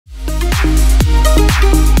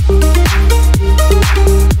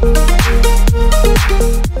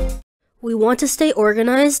want to stay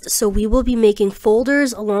organized, so we will be making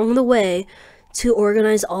folders along the way to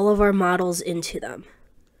organize all of our models into them.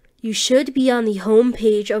 You should be on the home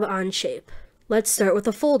page of OnShape. Let's start with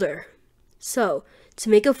a folder. So, to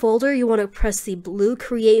make a folder, you want to press the blue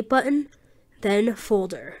Create button, then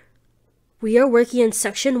Folder. We are working in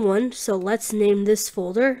Section 1, so let's name this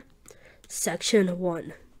folder Section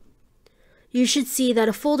 1. You should see that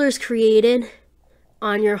a folder is created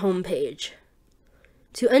on your home page.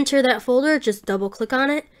 To enter that folder, just double-click on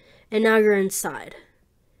it, and now you're inside.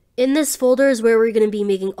 In this folder is where we're going to be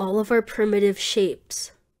making all of our primitive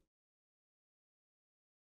shapes.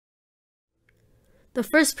 The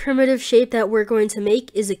first primitive shape that we're going to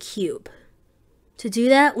make is a cube. To do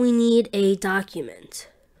that, we need a document.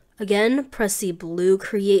 Again, press the blue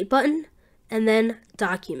Create button, and then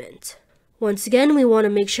Document. Once again, we want to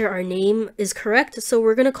make sure our name is correct, so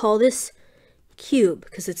we're going to call this Cube,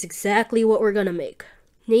 because it's exactly what we're going to make.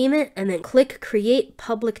 Name it, and then click Create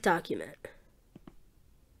Public Document.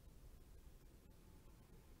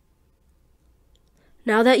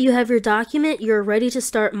 Now that you have your document, you're ready to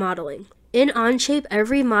start modeling. In OnShape,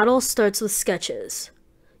 every model starts with sketches.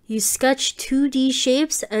 You sketch 2D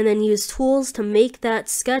shapes and then use tools to make that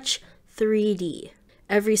sketch 3D.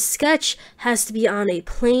 Every sketch has to be on a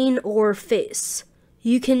plane or face.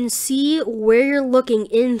 You can see where you're looking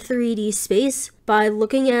in 3D space by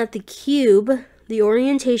looking at the cube, the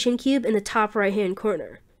orientation cube in the top right-hand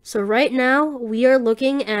corner. So right now, we are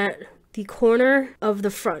looking at the corner of the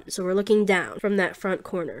front. So we're looking down from that front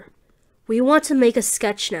corner. We want to make a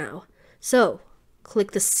sketch now. So,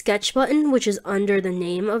 click the Sketch button, which is under the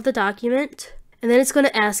name of the document, and then it's going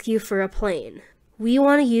to ask you for a plane. We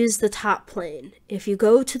want to use the top plane. If you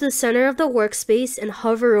go to the center of the workspace and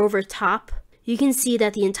hover over top, you can see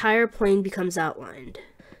that the entire plane becomes outlined.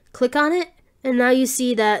 Click on it, and now you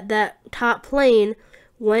see that that top plane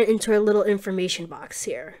went into our little information box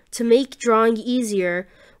here. To make drawing easier,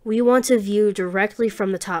 we want to view directly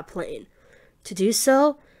from the top plane. To do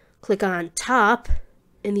so, click on Top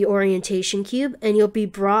in the orientation cube, and you'll be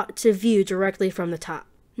brought to view directly from the top.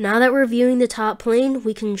 Now that we're viewing the top plane,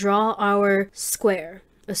 we can draw our square.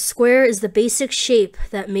 A square is the basic shape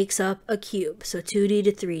that makes up a cube, so 2D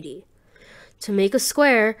to 3D. To make a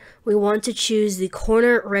square, we want to choose the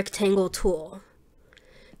corner rectangle tool.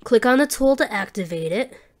 Click on the tool to activate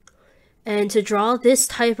it, and to draw this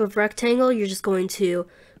type of rectangle, you're just going to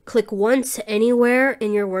click once anywhere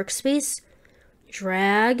in your workspace,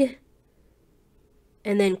 drag,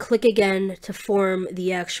 and then click again to form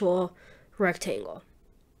the actual rectangle.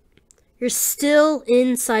 You're still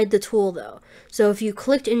inside the tool though, so if you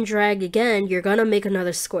clicked and dragged again, you're gonna make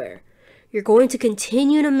another square. You're going to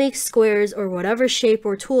continue to make squares or whatever shape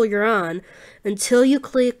or tool you're on until you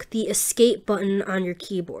click the Escape button on your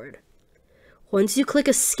keyboard. Once you click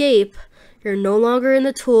Escape, you're no longer in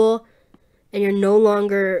the tool and you're no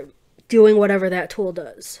longer doing whatever that tool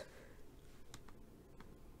does.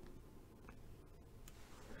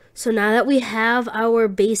 So now that we have our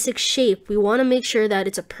basic shape, we want to make sure that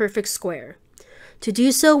it's a perfect square. To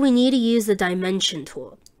do so, we need to use the Dimension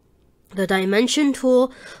tool. The Dimension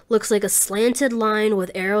tool looks like a slanted line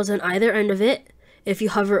with arrows on either end of it. If you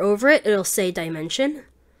hover over it, it'll say Dimension.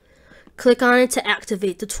 Click on it to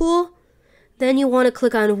activate the tool. Then you want to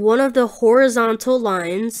click on one of the horizontal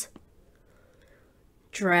lines,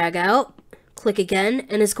 drag out, click again,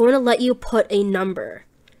 and it's going to let you put a number.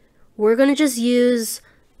 We're going to just use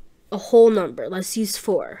a whole number. Let's use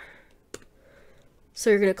 4. So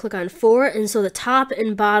you're going to click on 4, and so the top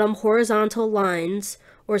and bottom horizontal lines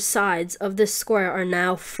or sides of this square are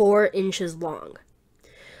now 4 inches long.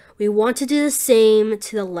 We want to do the same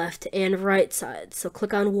to the left and right side. So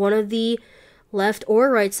click on one of the left or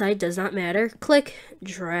right side, does not matter. Click,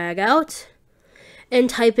 drag out, and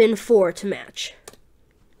type in 4 to match.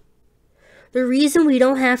 The reason we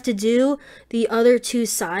don't have to do the other two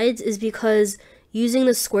sides is because using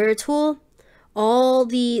the square tool, all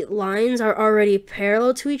the lines are already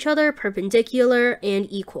parallel to each other, perpendicular, and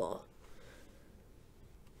equal.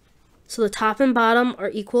 So the top and bottom are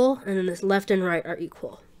equal, and then the left and right are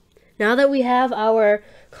equal. Now that we have our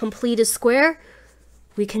completed square,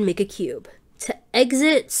 we can make a cube. To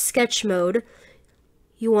exit sketch mode,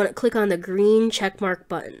 you want to click on the green checkmark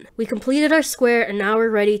button. We completed our square, and now we're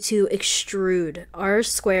ready to extrude our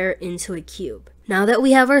square into a cube. Now that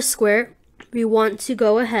we have our square, we want to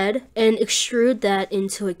go ahead and extrude that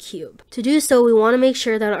into a cube. To do so, we want to make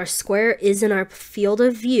sure that our square is in our field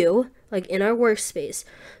of view, like in our workspace.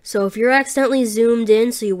 So if you're accidentally zoomed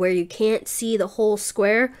in where you can't see the whole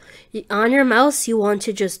square, on your mouse you want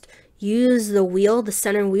to just use the wheel, the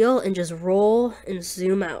center wheel, and just roll and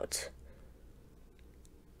zoom out.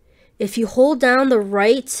 If you hold down the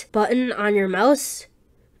right button on your mouse,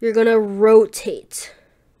 you're going to rotate.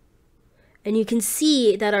 And you can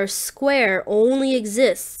see that our square only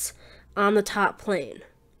exists on the top plane.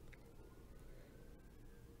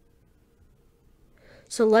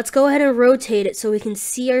 So let's go ahead and rotate it so we can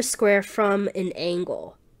see our square from an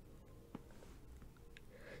angle.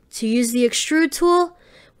 To use the extrude tool,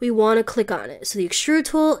 we want to click on it. So the extrude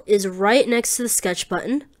tool is right next to the sketch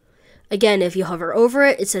button. Again, if you hover over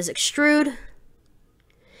it, it says extrude.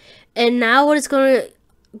 And now what it's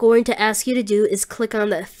going to ask you to do is click on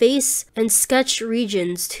the face and sketch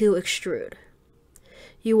regions to extrude.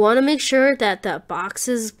 You want to make sure that that box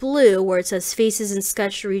is blue where it says faces and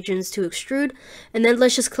sketch regions to extrude, and then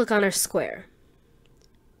let's just click on our square.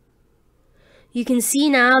 You can see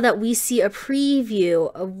now that we see a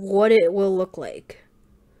preview of what it will look like.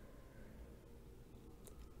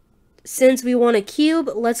 Since we want a cube,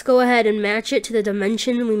 let's go ahead and match it to the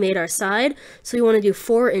dimension we made our side. So we want to do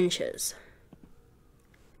 4 inches.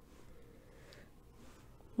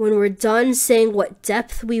 When we're done saying what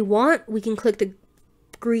depth we want, we can click the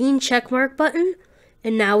green checkmark button,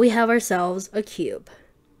 and now we have ourselves a cube.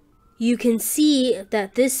 You can see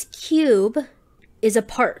that this cube is a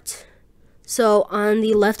part. So on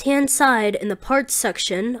the left-hand side in the parts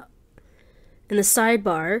section, in the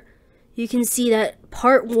sidebar, you can see that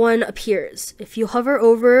part 1 appears. If you hover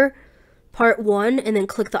over part 1 and then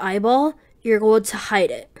click the eyeball, you're going to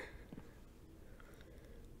hide it.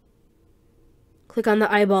 Click on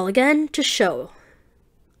the eyeball again to show.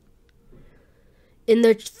 In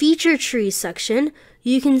the feature tree section,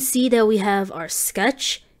 you can see that we have our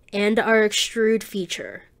sketch and our extrude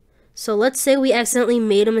feature. So let's say we accidentally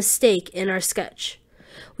made a mistake in our sketch.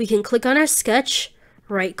 We can click on our sketch,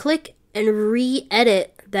 right click, and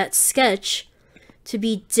re-edit that sketch to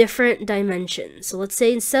be different dimensions. So let's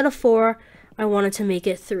say instead of 4, I wanted to make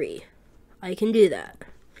it 3. I can do that.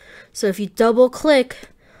 So if you double click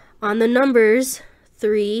on the numbers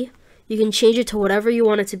 3, you can change it to whatever you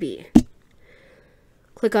want it to be.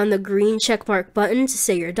 Click on the green checkmark button to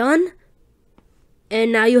say you're done.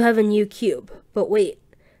 And now you have a new cube. But wait,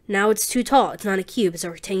 now it's too tall. It's not a cube, it's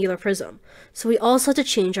a rectangular prism. So we also have to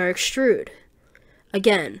change our extrude.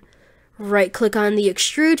 Again, right click on the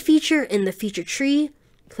extrude feature in the feature tree,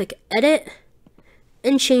 click edit,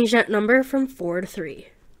 and change that number from 4 to 3.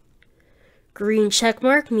 Green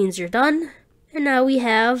checkmark means you're done. And now we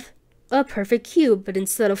have a perfect cube, but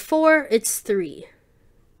instead of 4, it's 3.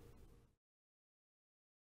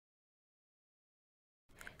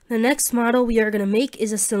 The next model we are going to make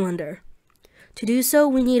is a cylinder. To do so,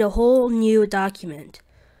 we need a whole new document.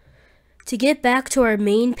 To get back to our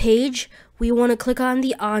main page, we want to click on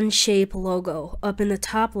the OnShape logo up in the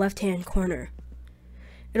top left-hand corner.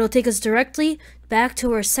 It'll take us directly back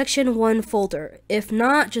to our section 1 folder. If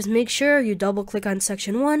not, just make sure you double-click on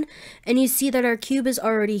section 1 and you see that our cube is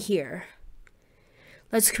already here.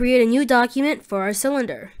 Let's create a new document for our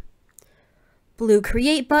cylinder. Blue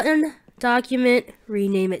Create button. Document,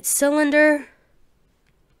 rename it cylinder,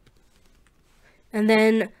 and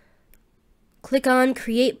then click on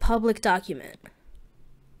create public document.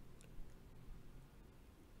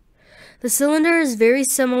 The cylinder is very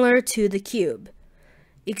similar to the cube,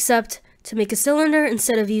 except to make a cylinder,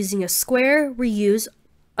 instead of using a square, we use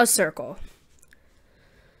a circle.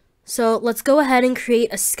 So let's go ahead and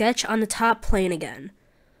create a sketch on the top plane again.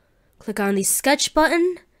 Click on the sketch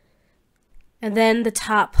button, and then the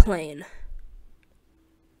top plane.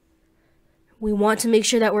 We want to make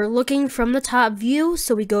sure that we're looking from the top view,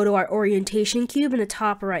 so we go to our orientation cube in the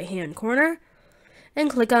top right hand corner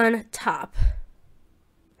and click on top.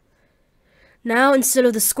 Now instead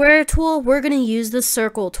of the square tool, we're going to use the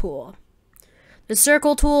circle tool. The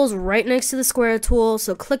circle tool is right next to the square tool,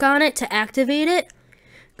 so click on it to activate it.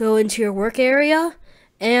 Go into your work area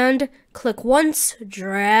and click once,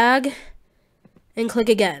 drag, and click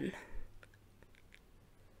again.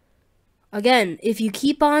 Again, if you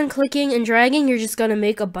keep on clicking and dragging, you're just going to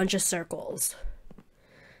make a bunch of circles.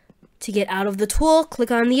 To get out of the tool,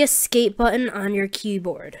 click on the escape button on your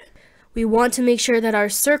keyboard. We want to make sure that our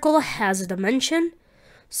circle has a dimension,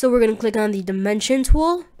 so we're going to click on the dimension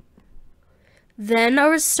tool, then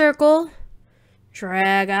our circle,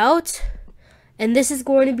 drag out, and this is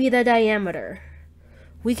going to be the diameter.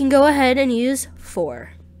 We can go ahead and use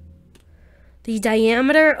 4. The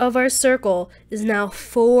diameter of our circle is now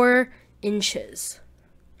 4 inches.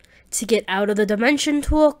 To get out of the dimension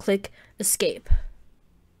tool, click escape.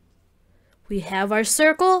 We have our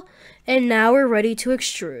circle, and now we're ready to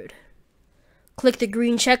extrude. Click the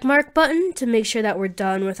green checkmark button to make sure that we're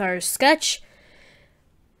done with our sketch,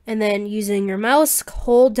 and then using your mouse,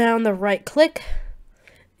 hold down the right click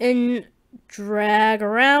and drag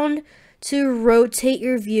around to rotate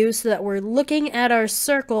your view so that we're looking at our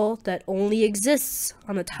circle that only exists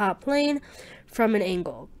on the top plane from an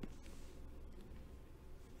angle.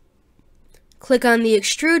 Click on the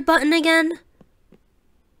extrude button again.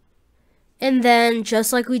 And then,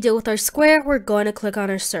 just like we did with our square, we're going to click on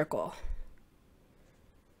our circle.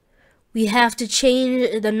 We have to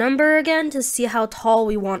change the number again to see how tall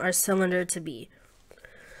we want our cylinder to be.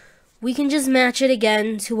 We can just match it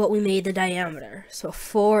again to what we made the diameter, so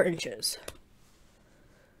 4 inches.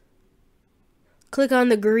 Click on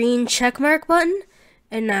the green check mark button,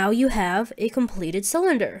 and now you have a completed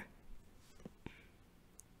cylinder.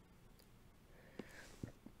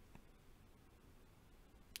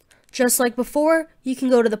 Just like before, you can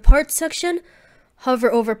go to the parts section,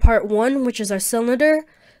 hover over part 1, which is our cylinder,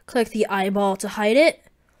 click the eyeball to hide it,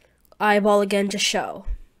 eyeball again to show.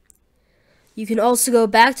 You can also go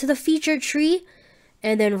back to the feature tree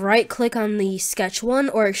and then right click on the sketch one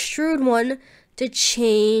or extrude one to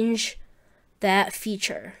change that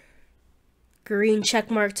feature. Green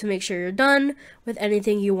check mark to make sure you're done with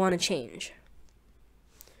anything you want to change.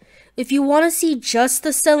 If you want to see just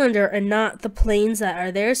the cylinder and not the planes that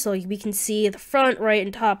are there, so we can see the front, right,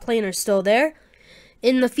 and top plane are still there,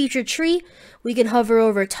 in the feature tree, we can hover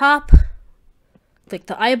over top, click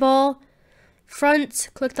the eyeball, front,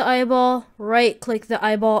 click the eyeball, right, click the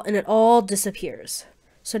eyeball, and it all disappears.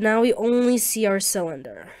 So now we only see our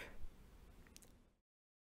cylinder.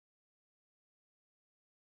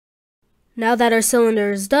 Now that our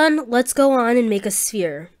cylinder is done, let's go on and make a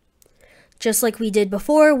sphere. Just like we did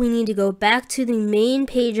before, we need to go back to the main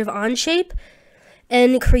page of OnShape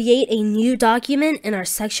and create a new document in our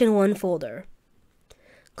Section 1 folder.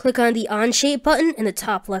 Click on the OnShape button in the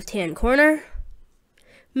top left-hand corner.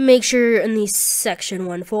 Make sure you're in the Section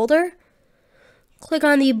 1 folder. Click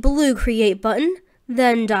on the blue Create button,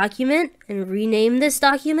 then Document, and rename this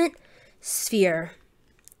document Sphere.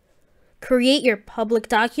 Create your public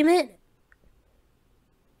document,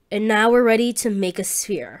 and now we're ready to make a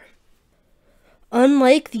sphere.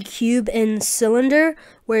 Unlike the cube and cylinder,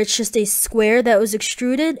 where it's just a square that was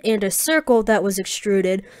extruded and a circle that was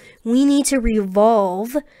extruded, we need to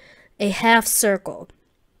revolve a half circle.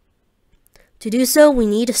 To do so, we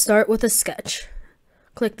need to start with a sketch.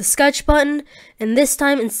 Click the sketch button, and this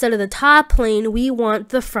time instead of the top plane, we want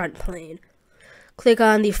the front plane. Click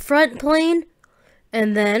on the front plane,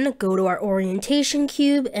 and then go to our orientation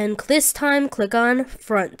cube, and this time click on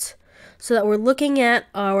front, so that we're looking at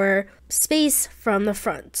our space from the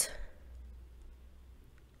front.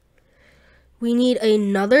 We need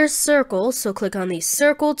another circle, so click on the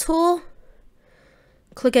circle tool,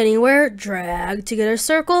 click anywhere, drag to get our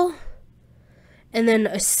circle, and then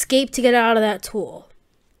escape to get out of that tool.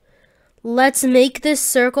 Let's make this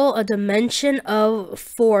circle a dimension of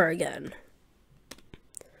 4 again.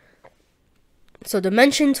 So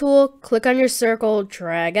dimension tool, click on your circle,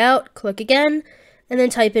 drag out, click again, and then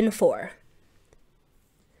type in 4.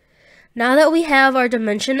 Now that we have our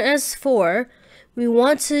dimension as 4, we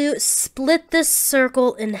want to split this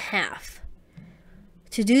circle in half.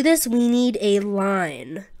 To do this, we need a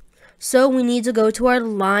line. So we need to go to our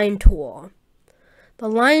line tool. The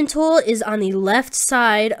line tool is on the left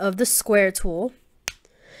side of the square tool.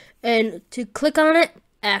 And to click on it,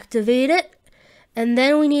 activate it, and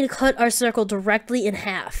then we need to cut our circle directly in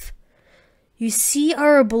half. You see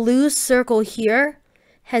our blue circle here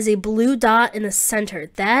has a blue dot in the center.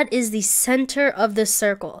 That is the center of the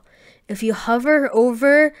circle. If you hover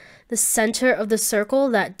over the center of the circle,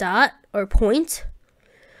 that dot or point,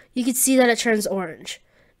 you can see that it turns orange.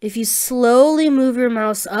 If you slowly move your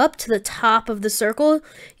mouse up to the top of the circle,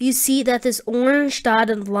 you see that this orange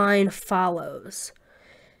dotted line follows.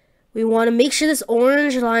 We want to make sure this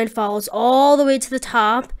orange line follows all the way to the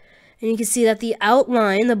top, and you can see that the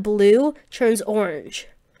outline, the blue, turns orange.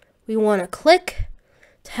 We want to click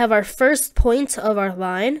to have our first point of our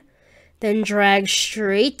line, then drag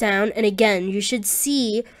straight down, and again, you should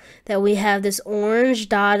see that we have this orange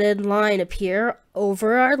dotted line appear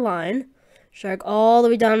over our line. Drag all the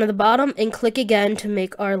way down to the bottom and click again to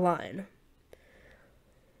make our line.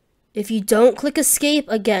 If you don't click escape,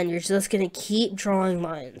 again, you're just going to keep drawing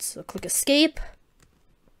lines. So click escape.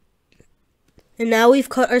 And now we've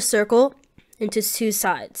cut our circle into 2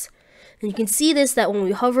 sides. And you can see this, that when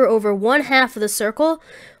we hover over one half of the circle,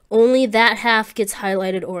 only that half gets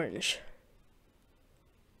highlighted orange.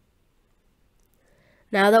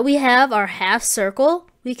 Now that we have our half circle,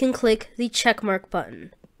 we can click the check mark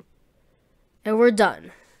button. And we're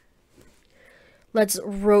done. Let's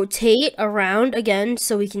rotate around again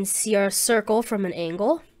so we can see our circle from an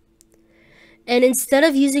angle. And instead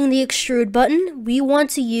of using the extrude button, we want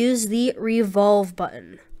to use the revolve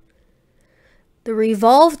button. The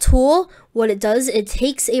revolve tool, what it does, it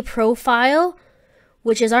takes a profile,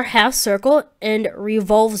 which is our half circle, and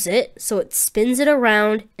revolves it, so it spins it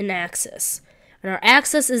around an axis. And our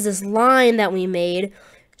axis is this line that we made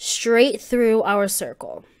straight through our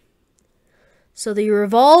circle. So the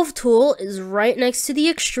revolve tool is right next to the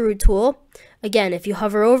extrude tool. Again, if you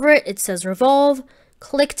hover over it, it says revolve.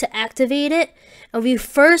 Click to activate it. And we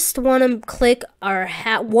first want to click our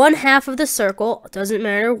one half of the circle. It doesn't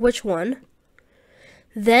matter which one.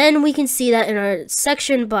 Then we can see that in our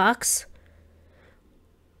section box,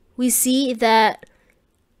 we see that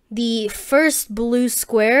the first blue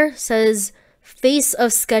square says face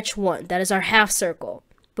of sketch 1. That is our half circle.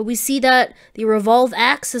 But we see that the revolve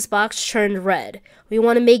axis box turned red. We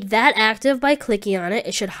want to make that active by clicking on it.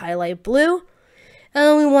 It should highlight blue. And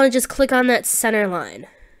then we want to just click on that center line.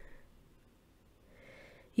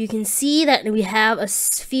 You can see that we have a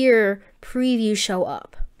sphere preview show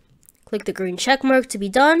up. Click the green check mark to be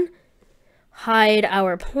done. Hide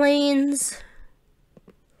our planes.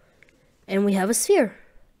 And we have a sphere.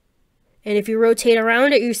 And if you rotate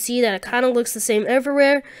around it, you see that it kind of looks the same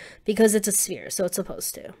everywhere because it's a sphere, so it's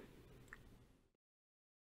supposed to.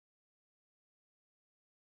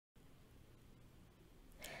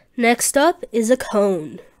 Next up is a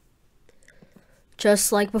cone.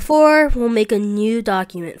 Just like before, we'll make a new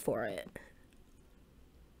document for it.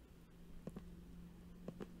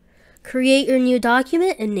 Create your new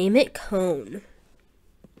document and name it cone.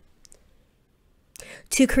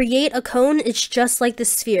 To create a cone, it's just like the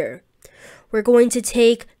sphere. We're going to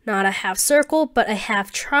take not a half circle, but a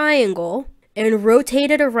half triangle and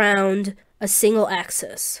rotate it around a single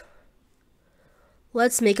axis.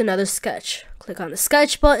 Let's make another sketch. Click on the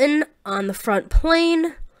sketch button on the front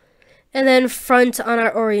plane, and then front on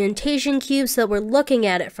our orientation cube so that we're looking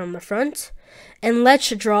at it from the front. And let's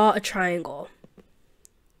draw a triangle.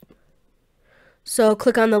 So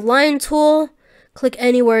click on the line tool, click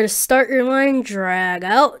anywhere to start your line, drag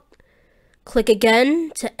out. Click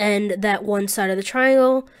again to end that one side of the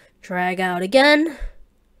triangle, drag out again,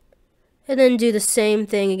 and then do the same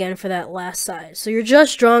thing again for that last side. So you're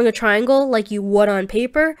just drawing a triangle like you would on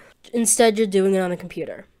paper, instead you're doing it on the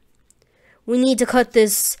computer. We need to cut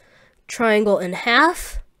this triangle in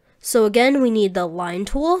half, so again we need the line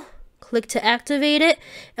tool. Click to activate it,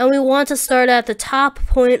 and we want to start at the top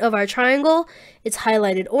point of our triangle. It's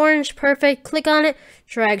highlighted orange, perfect. Click on it,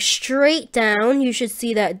 drag straight down. You should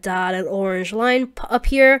see that dotted orange line up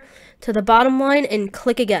here to the bottom line, and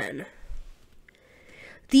click again.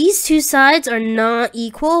 These two sides are not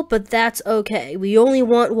equal, but that's okay. We only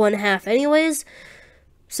want one half anyways,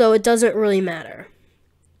 so it doesn't really matter.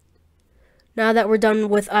 Now that we're done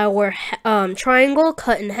with our triangle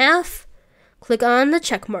cut in half, click on the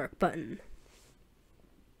check mark button.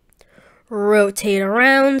 Rotate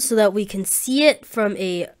around so that we can see it from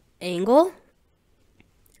an angle.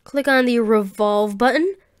 Click on the revolve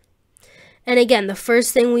button. And again, the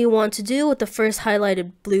first thing we want to do with the first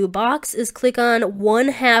highlighted blue box is click on one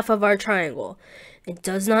half of our triangle. It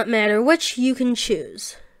does not matter which, you can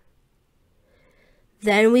choose.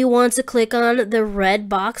 Then we want to click on the red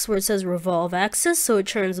box where it says revolve axis, so it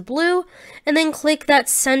turns blue, and then click that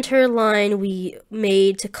center line we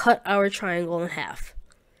made to cut our triangle in half.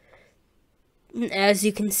 As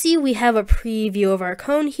you can see, we have a preview of our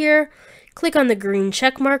cone here. Click on the green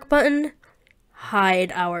check mark button,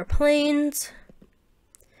 hide our planes,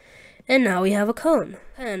 and now we have a cone.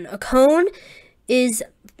 And a cone is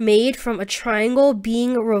made from a triangle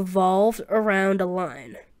being revolved around a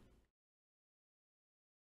line.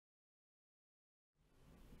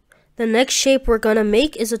 The next shape we're going to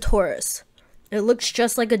make is a torus. It looks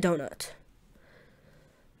just like a donut.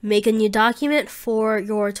 Make a new document for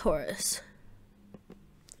your torus.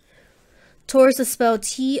 Torus is spelled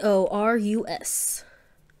T-O-R-U-S.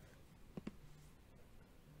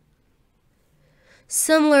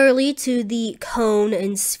 Similarly to the cone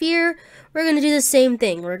and sphere, we're going to do the same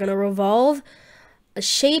thing. We're going to revolve a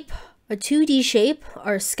shape, a 2D shape,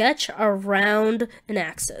 our sketch, around an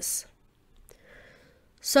axis.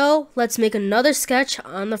 So let's make another sketch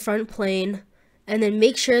on the front plane and then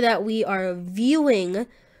make sure that we are viewing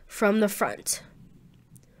from the front.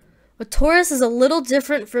 A torus is a little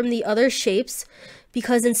different from the other shapes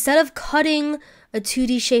because instead of cutting a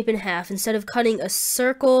 2D shape in half, instead of cutting a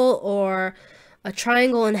circle or a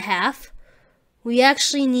triangle in half, we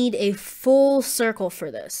actually need a full circle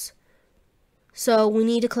for this. So we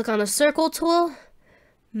need to click on the circle tool,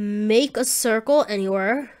 make a circle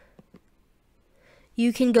anywhere.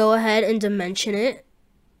 You can go ahead and dimension it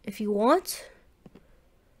if you want.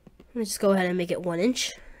 Let me just go ahead and make it 1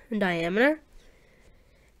 inch in diameter.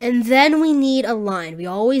 And then we need a line. We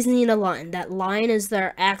always need a line. That line is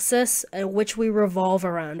our axis at which we revolve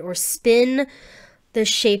around or spin the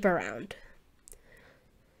shape around.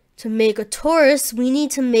 To make a torus, we need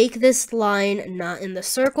to make this line not in the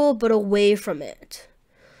circle, but away from it.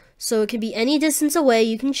 So it can be any distance away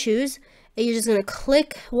you can choose. And you're just going to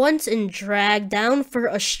click once and drag down for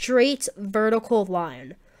a straight vertical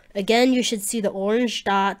line. Again, you should see the orange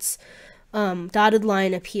dots, dotted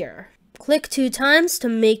line appear. Click 2 times to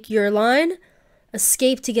make your line,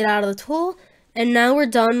 escape to get out of the tool, and now we're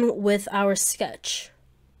done with our sketch.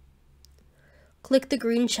 Click the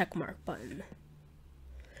green check mark button.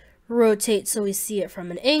 Rotate so we see it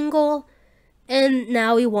from an angle, and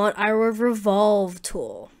now we want our revolve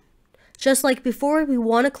tool. Just like before, we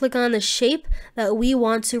want to click on the shape that we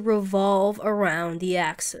want to revolve around the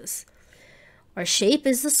axis. Our shape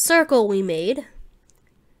is the circle we made,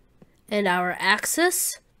 and our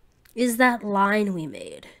axis is that line we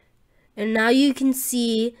made. And now you can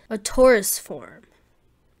see a torus form.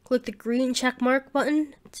 Click the green check mark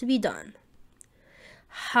button to be done.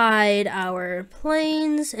 Hide our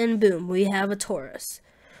planes, and boom, we have a torus.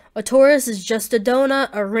 A torus is just a donut,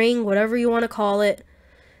 a ring, whatever you want to call it.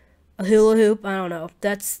 A hula hoop, I don't know.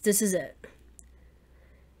 This is it.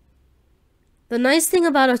 The nice thing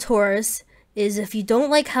about a torus is if you don't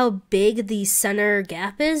like how big the center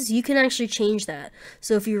gap is, you can actually change that.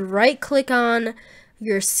 So if you right click on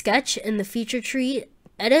your sketch in the feature tree,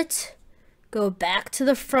 edit, go back to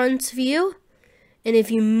the front view, and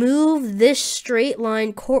if you move this straight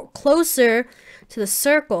line closer to the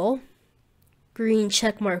circle, green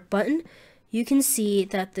check mark button, you can see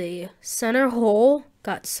that the center hole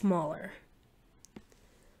got smaller.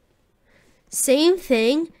 Same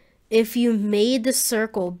thing if you made the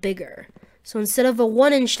circle bigger. So instead of a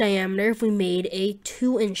 1 inch diameter, if we made a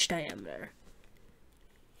 2 inch diameter.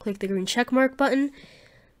 Click the green check mark button.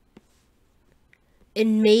 It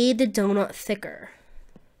made the donut thicker,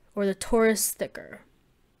 or the torus thicker.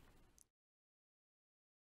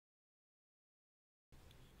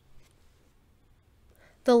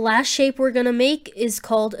 The last shape we're going to make is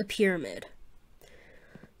called a pyramid.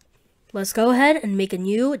 Let's go ahead and make a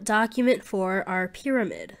new document for our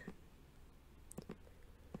pyramid.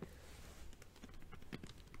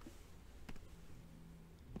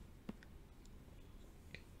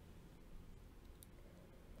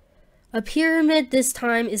 A pyramid this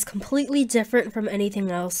time is completely different from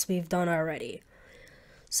anything else we've done already.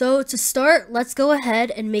 So to start, let's go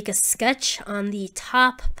ahead and make a sketch on the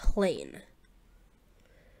top plane.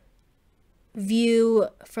 View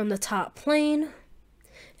from the top plane,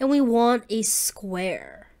 and we want a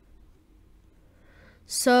square.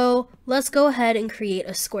 So let's go ahead and create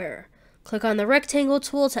a square. Click on the rectangle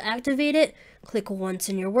tool to activate it, click once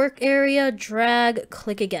in your work area, drag,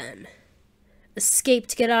 click again. Escape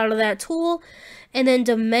to get out of that tool, and then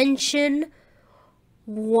dimension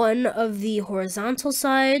one of the horizontal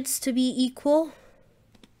sides to be equal,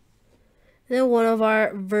 and then one of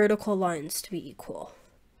our vertical lines to be equal.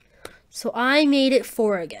 So I made it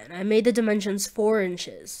 4 again. I made the dimensions 4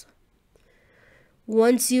 inches.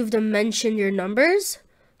 Once you've dimensioned your numbers,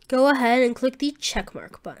 go ahead and click the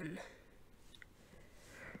checkmark button.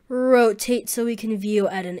 Rotate so we can view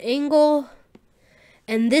at an angle.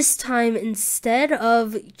 And this time, instead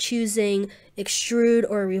of choosing extrude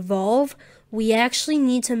or revolve, we actually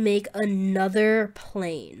need to make another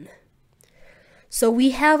plane. So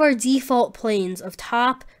we have our default planes of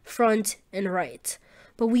top, front, and right.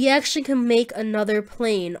 But we actually can make another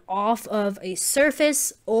plane off of a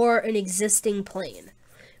surface or an existing plane,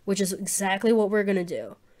 which is exactly what we're going to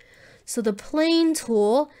do. So the plane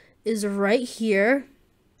tool is right here.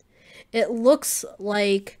 It looks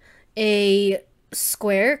like a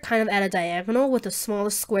square kind of at a diagonal with the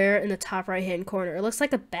smallest square in the top right hand corner. It looks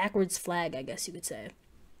like a backwards flag, I guess you could say.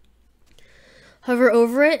 Hover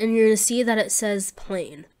over it and you're going to see that it says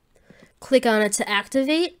plane. Click on it to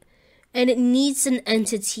activate, and it needs an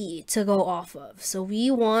entity to go off of. So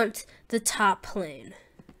we want the top plane.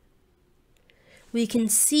 We can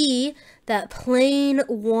see that plane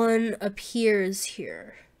 1 appears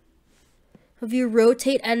here. If you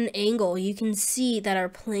rotate at an angle, you can see that our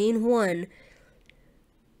plane 1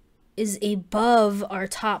 is above our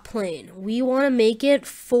top plane. We want to make it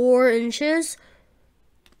 4 inches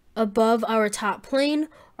above our top plane,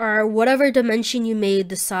 or whatever dimension you made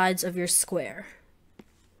the sides of your square.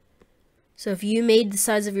 So if you made the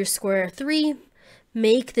sides of your square 3,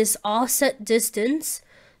 make this offset distance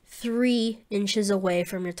 3 inches away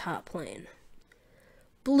from your top plane.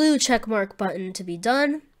 Blue checkmark button to be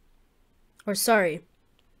done. Or sorry.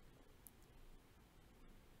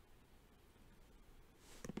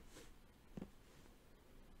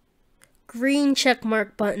 green check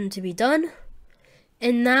mark button to be done.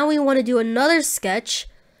 And now we want to do another sketch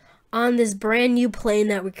on this brand new plane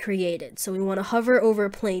that we created. So we want to hover over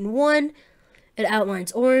plane 1. It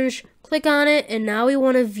outlines orange. Click on it, and now we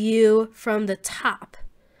want to view from the top.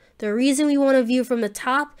 The reason we want to view from the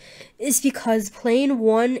top is because plane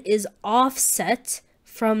 1 is offset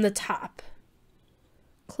from the top.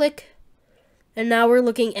 Click, and now we're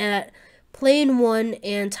looking at plane 1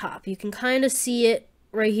 and top. You can kind of see it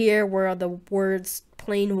right here where the words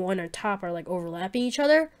plane 1 and top are like overlapping each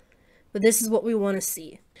other, but this is what we want to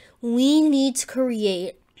see. We need to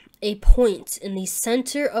create a point in the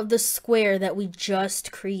center of the square that we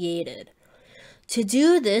just created. To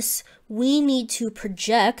do this, we need to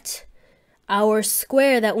project our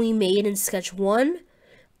square that we made in sketch 1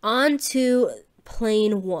 onto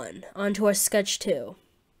plane 1, onto our sketch 2.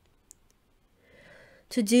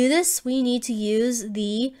 To do this, we need to use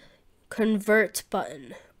the convert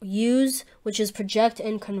button, which is project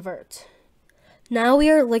and convert. Now we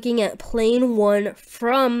are looking at plane 1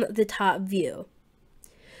 from the top view.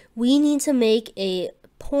 We need to make a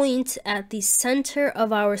point at the center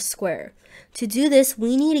of our square. To do this,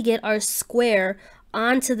 we need to get our square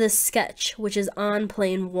onto the sketch, which is on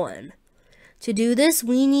plane 1. To do this,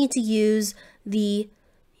 we need to use the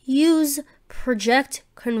Project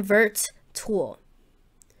Convert tool.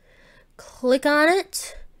 Click on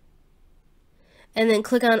it, and then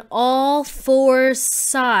click on all 4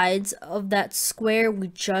 sides of that square we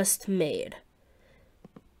just made.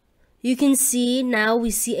 You can see now we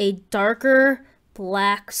see a darker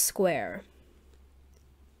black square.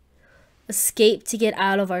 Escape to get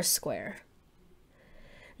out of our square.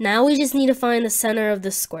 Now we just need to find the center of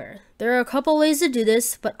the square. There are a couple ways to do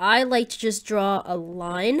this, but I like to just draw a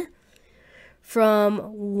line from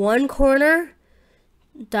one corner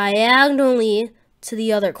diagonally to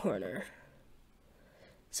the other corner.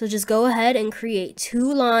 So just go ahead and create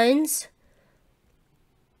 2 lines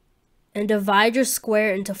and divide your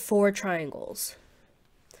square into 4 triangles.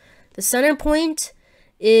 The center point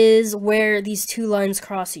is where these 2 lines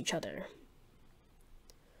cross each other.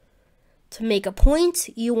 To make a point,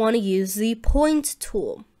 you want to use the point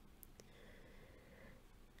tool.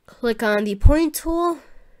 Click on the point tool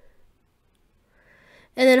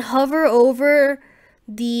and then hover over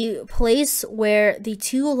the place where the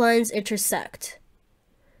 2 lines intersect.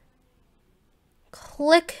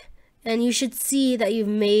 Click, and you should see that you've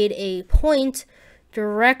made a point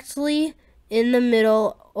directly in the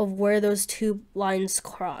middle of where those 2 lines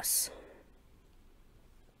cross.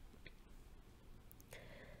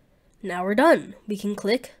 Now we're done. We can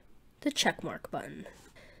click the checkmark button.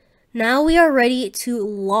 Now we are ready to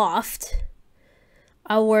loft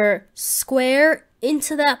our square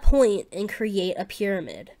into that point and create a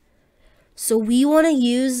pyramid. So we want to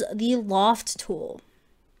use the loft tool.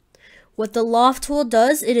 What the loft tool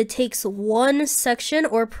does is it takes one section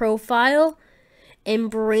or profile and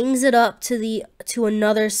brings it up to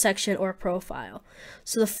another section or profile.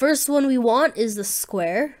 So the first one we want is the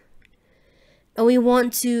square, and we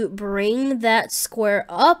want to bring that square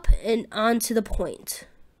up and onto the point.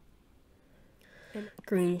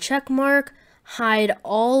 Green check mark, hide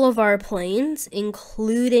all of our planes,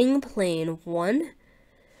 including plane 1,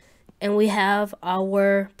 and we have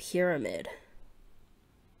our pyramid.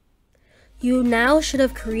 You now should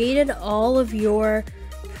have created all of your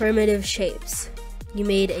primitive shapes. You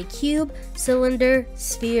made a cube, cylinder,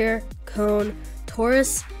 sphere, cone,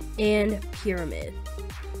 torus, and pyramid.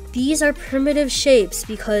 These are primitive shapes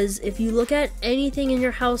because if you look at anything in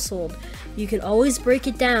your household, you can always break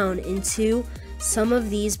it down into some of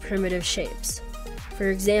these primitive shapes. For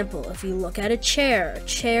example, if you look at a chair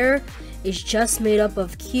is just made up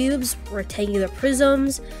of cubes, rectangular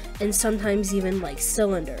prisms, and sometimes even like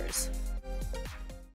cylinders.